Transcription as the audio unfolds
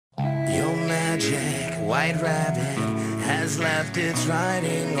magic white rabbit has left its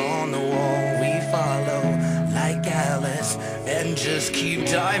writing on the wall. We follow like Alice and just keep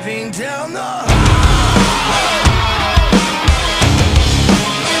diving down the hole.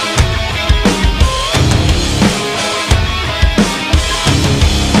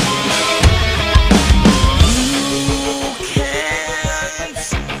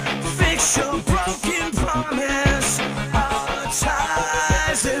 Your broken promise, our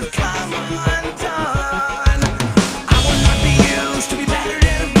ties have come undone. I will not be used to be battered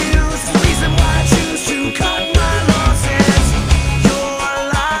and abused. The reason why I choose to cut my losses. Your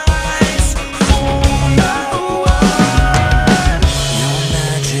lies fool no one. Your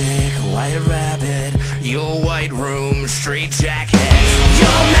magic white rabbit, your white room.